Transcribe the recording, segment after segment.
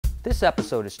This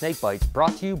episode of Snake Bites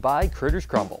brought to you by Kritter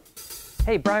Crumbles.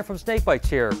 Hey, Brian from Snake Bites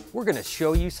here. We're going to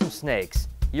show you some snakes.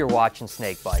 You're watching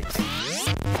Snake Bites.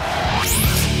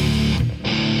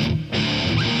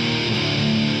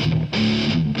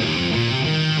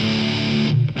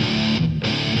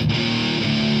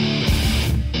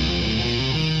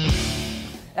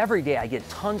 Every day I get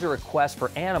tons of requests for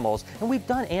animals, and we've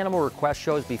done animal request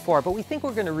shows before, but we think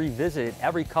we're going to revisit it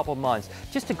every couple months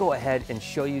just to go ahead and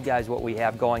show you guys what we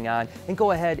have going on and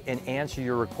go ahead and answer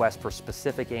your requests for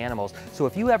specific animals. So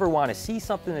if you ever want to see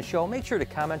something in the show, make sure to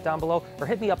comment down below or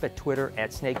hit me up at Twitter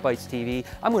at SnakeBytesTV.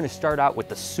 I'm going to start out with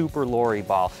the Super Lorry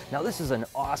Ball. Now this is an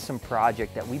awesome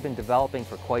project that we've been developing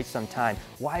for quite some time.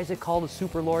 Why is it called a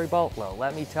Super Lorry Ball? Well,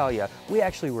 let me tell you, we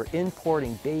actually were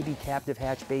importing baby captive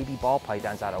hatch baby ball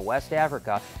pythons out of West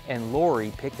Africa, and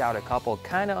Lori picked out a couple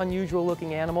kind of unusual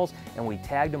looking animals and we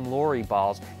tagged them Lorry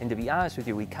balls, and to be honest with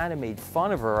you, we kind of made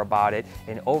fun of her about it,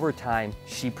 and over time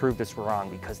she proved us wrong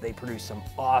because they produce some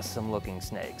awesome looking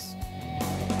snakes.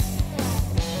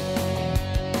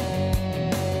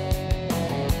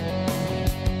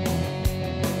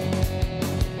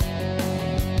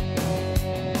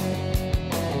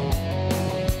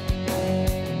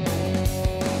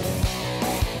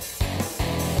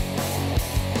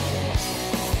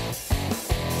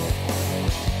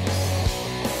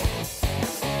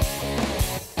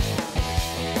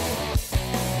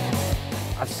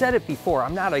 I've said it before,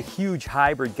 I'm not a huge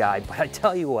hybrid guy, but I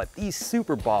tell you what, these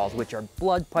super balls, which are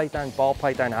blood python, ball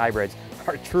python hybrids,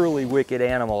 are truly wicked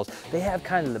animals. They have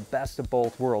kind of the best of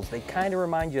both worlds. They kind of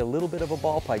remind you a little bit of a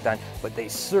ball python, but they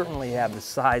certainly have the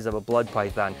size of a blood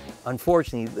python.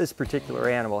 Unfortunately, this particular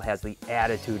animal has the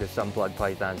attitude of some blood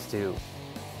pythons too.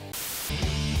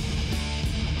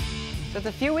 So it's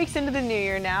a few weeks into the new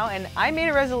year now, and I made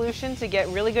a resolution to get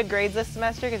really good grades this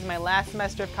semester because it's my last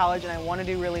semester of college and I want to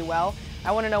do really well.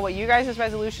 I want to know what you guys'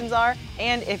 resolutions are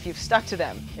and if you've stuck to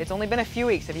them. It's only been a few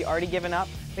weeks. Have you already given up?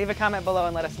 Leave a comment below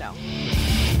and let us know.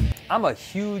 I'm a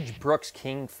huge Brooks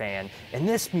King fan, and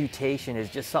this mutation is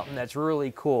just something that's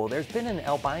really cool. There's been an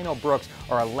albino Brooks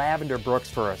or a lavender Brooks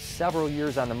for several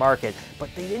years on the market, but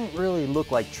they didn't really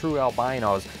look like true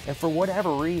albinos. And for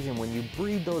whatever reason, when you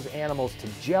breed those animals to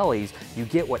jellies, you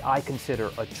get what I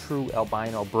consider a true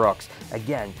albino Brooks.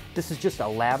 Again, this is just a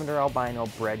lavender albino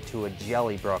bred to a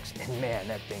jelly Brooks, and man,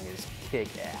 that thing is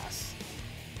kick-ass.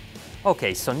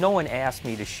 Okay, so no one asked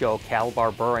me to show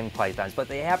Calabar burrowing pythons, but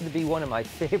they happen to be one of my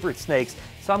favorite snakes,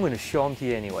 so I'm going to show them to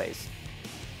you anyways.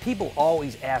 People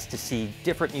always ask to see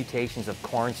different mutations of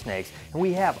corn snakes, and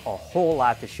we have a whole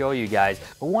lot to show you guys,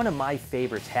 but one of my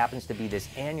favorites happens to be this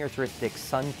anearthristic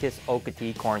sun-kissed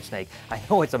okatee corn snake. I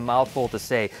know it's a mouthful to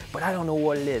say, but I don't know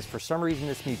what it is. For some reason,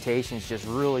 this mutation is just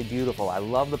really beautiful. I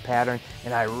love the pattern,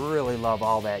 and I really love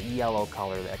all that yellow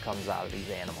color that comes out of these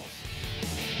animals.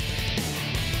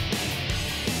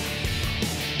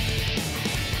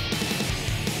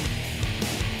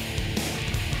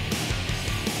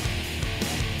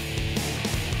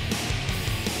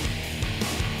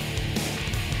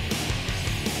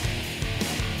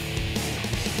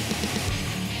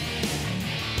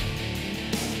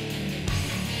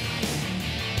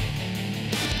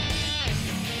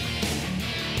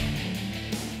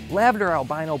 Lavender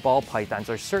albino ball pythons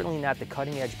are certainly not the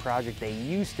cutting edge project they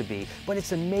used to be, but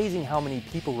it's amazing how many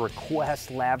people request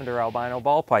lavender albino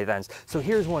ball pythons. So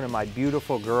here's one of my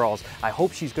beautiful girls. I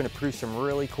hope she's going to produce some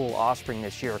really cool offspring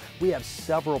this year. We have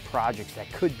several projects that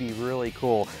could be really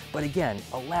cool, but again,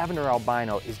 a lavender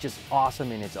albino is just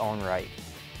awesome in its own right.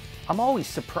 I'm always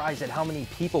surprised at how many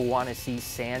people want to see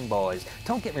sand boas.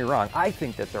 Don't get me wrong, I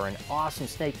think that they're an awesome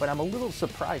snake, but I'm a little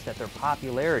surprised at their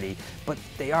popularity, but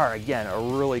they are, again, a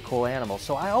really cool animal.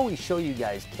 So I always show you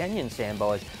guys Kenyan sand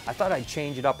boas. I thought I'd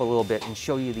change it up a little bit and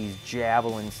show you these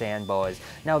javelin sand boas.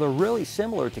 Now they're really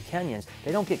similar to Kenyans.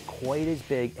 They don't get quite as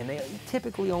big, and they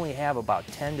typically only have about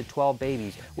 10 to 12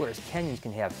 babies, whereas Kenyans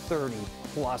can have 30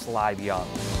 plus live young.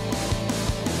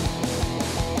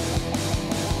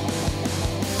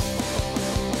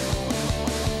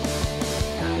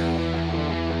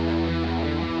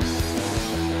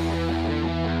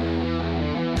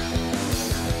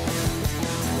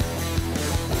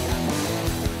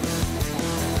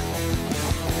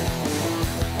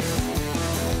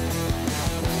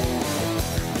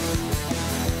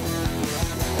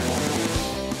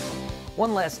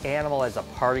 One last animal as a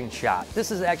parting shot. This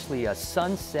is actually a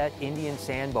sunset Indian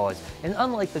sand boas, and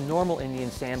unlike the normal Indian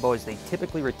sand boas, they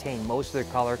typically retain most of their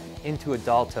color into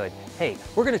adulthood. Hey,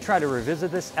 we're going to try to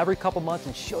revisit this every couple months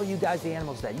and show you guys the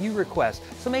animals that you request,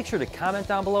 so make sure to comment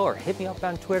down below or hit me up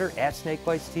on Twitter at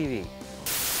SnakeBytesTV.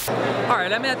 All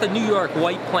right, I'm at the New York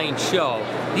White Plains show.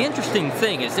 The interesting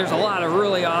thing is there's a lot of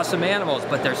really awesome animals,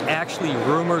 but there's actually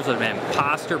rumors of an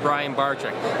imposter Brian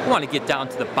Barczyk. I want to get down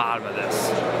to the bottom of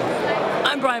this.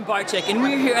 I'm Brian Barczyk, and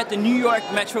we're here at the New York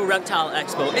Metro Reptile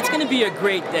Expo. It's going to be a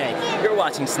great day. You're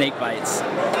watching Snake Bites.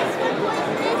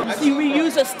 See, we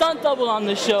use a stunt double on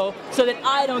the show so that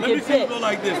I don't get bit. Let me see you go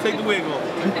like this. Take the wig off.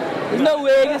 There's no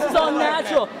wig. This is all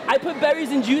natural. I put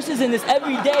berries and juices in this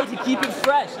every day to keep it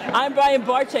fresh. I'm Brian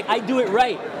Barczyk. I do it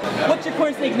right. What's your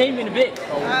corn snake's name going to be?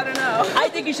 I don't know. I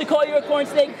think you should call your corn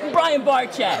snake Brian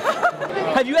Barczyk.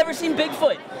 Have you ever seen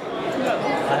Bigfoot? No.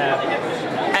 I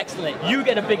have. Excellent. You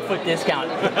get a Bigfoot discount.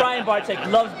 Brian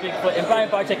Barczyk loves Bigfoot, and Brian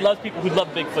Barczyk loves people who love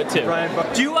Bigfoot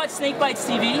too. Do you watch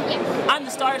SnakeBytesTV? Yeah. I'm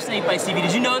the star of SnakeBytesTV.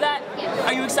 Did you know that? Yeah.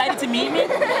 Are you excited to meet me?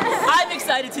 I'm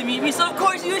excited to meet me, so of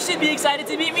course you should be excited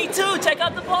to meet me too. Check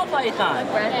out the ball python.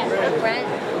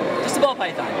 Brent. Just a ball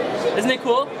python. Isn't it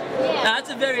cool? Yeah. Now, that's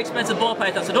a very expensive ball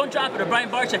python, so don't drop it or Brian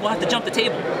Barczyk will have to jump the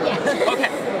table. Yeah.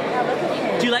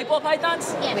 Okay. Do you like ball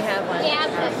pythons? Yeah, we have one.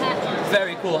 Yeah,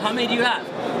 Very cool. How many do you have?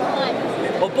 one.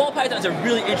 Well, ball pythons are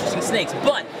really interesting snakes,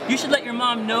 but you should let your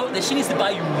mom know that she needs to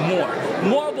buy you more.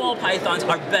 More ball pythons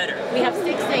are better. We have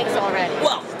 6 snakes already.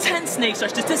 Well, 10 snakes are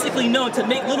statistically known to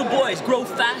make little boys grow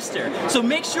faster. So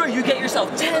make sure you get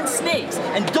yourself 10 snakes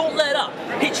and don't let up.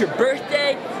 Hit your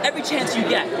birthday, every chance you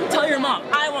get. Tell your mom,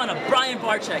 I want a Brian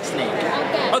Barczyk snake.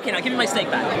 Okay. Okay, now give me my snake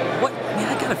back. What?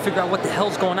 Man, I gotta figure out what the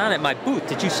hell's going on at my booth.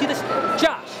 Did you see this?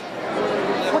 Josh!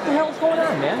 What the hell's going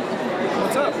on, man?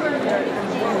 What's up?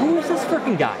 Who is this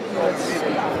freaking guy?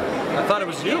 I thought it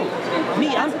was you.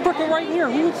 Me, I'm freaking right here.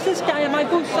 Who's this guy at my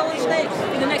booth selling snakes?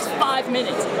 In the next 5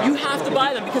 minutes, you have to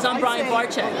buy them because I'm Brian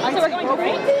Barczyk. So we're going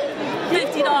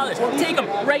crazy? $50. Take them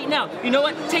right now. You know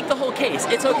what? Take the whole case.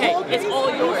 It's okay. It's all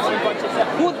yours.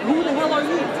 Who the hell are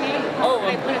you? Oh,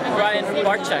 I'm Brian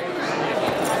Barczyk.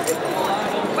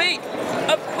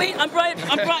 Wait, I'm Brian,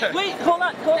 wait, hold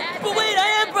on. But wait,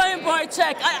 I am Brian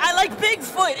Barczyk. I like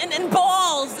Bigfoot and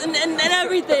balls and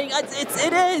everything.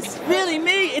 It is really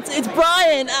me. It's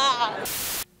Brian.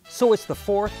 So it's the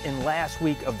 4th and last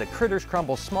week of the Kritter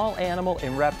Crumbles small animal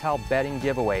and reptile bedding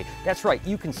giveaway. That's right,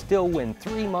 you can still win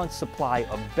 3 months supply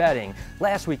of bedding.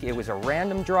 Last week it was a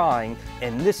random drawing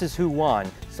and this is who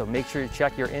won. So make sure to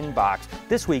check your inbox.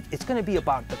 This week it's going to be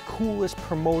about the coolest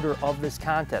promoter of this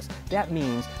contest. That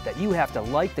means that you have to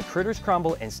like the Kritter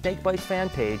Crumbles and Snake Bites fan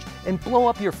page and blow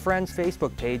up your friends'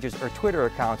 Facebook pages or Twitter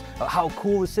accounts of how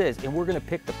cool this is, and we're going to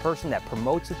pick the person that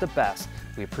promotes it the best.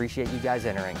 We appreciate you guys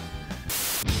entering.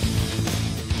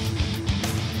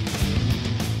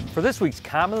 For this week's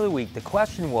Comment of the Week, the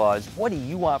question was, what do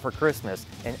you want for Christmas?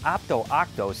 And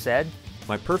Octo said,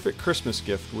 my perfect Christmas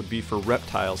gift would be for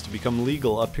reptiles to become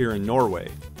legal up here in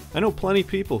Norway. I know plenty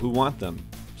people who want them,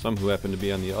 some who happen to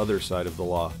be on the other side of the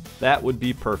law. That would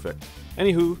be perfect.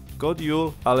 Anywho, God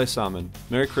Jul alle sammen.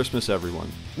 Merry Christmas,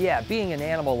 everyone. Yeah, being an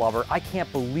animal lover, I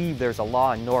can't believe there's a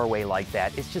law in Norway like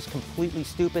that. It's just completely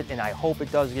stupid, and I hope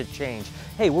it does get changed.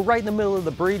 Hey, we're right in the middle of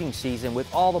the breeding season with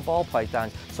all the ball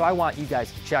pythons, so I want you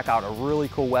guys to check out a really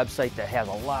cool website that has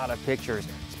a lot of pictures.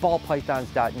 It's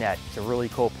ballpythons.net. It's a really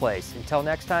cool place. Until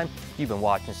next time, you've been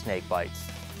watching Snake Bites.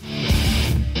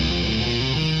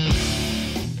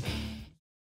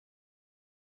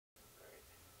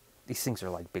 These things are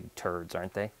like big turds,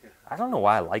 aren't they? I don't know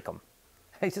why I like them.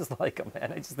 I just like them,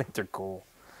 man. I just think they're cool.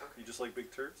 You just like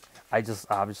big turds? I just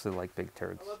obviously like big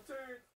turds. I love turds.